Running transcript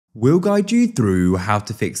We'll guide you through how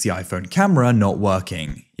to fix the iPhone camera not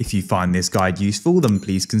working. If you find this guide useful, then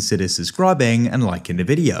please consider subscribing and liking the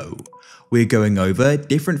video. We're going over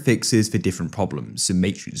different fixes for different problems, so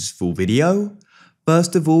make sure this full video.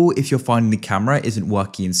 First of all, if you're finding the camera isn't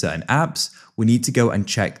working in certain apps, we need to go and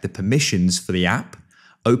check the permissions for the app.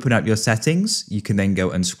 Open up your settings, you can then go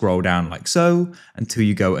and scroll down like so, until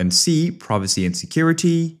you go and see privacy and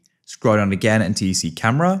security. Scroll down again until you see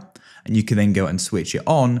camera. And you can then go and switch it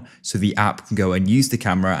on so the app can go and use the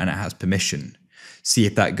camera and it has permission. See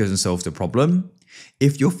if that goes and solves the problem.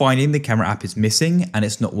 If you're finding the camera app is missing and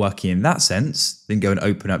it's not working in that sense, then go and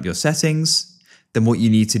open up your settings. Then what you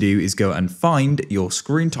need to do is go and find your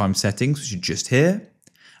screen time settings, which are just here.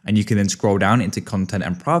 And you can then scroll down into content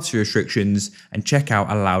and privacy restrictions and check out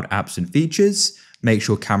allowed apps and features. Make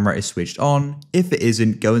sure camera is switched on. If it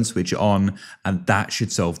isn't, go and switch it on, and that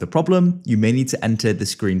should solve the problem. You may need to enter the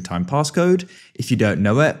screen time passcode. If you don't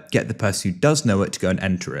know it, get the person who does know it to go and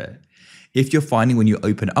enter it. If you're finding when you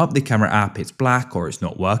open up the camera app it's black or it's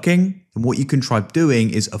not working, then what you can try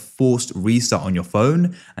doing is a forced restart on your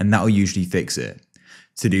phone, and that will usually fix it.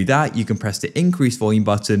 To do that, you can press the increase volume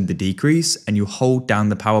button, the decrease, and you hold down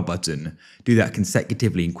the power button. Do that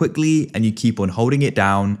consecutively and quickly, and you keep on holding it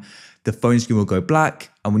down. The phone screen will go black,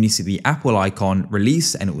 and when you see the Apple icon,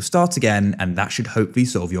 release and it will start again, and that should hopefully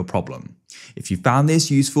solve your problem. If you found this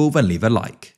useful, then leave a like.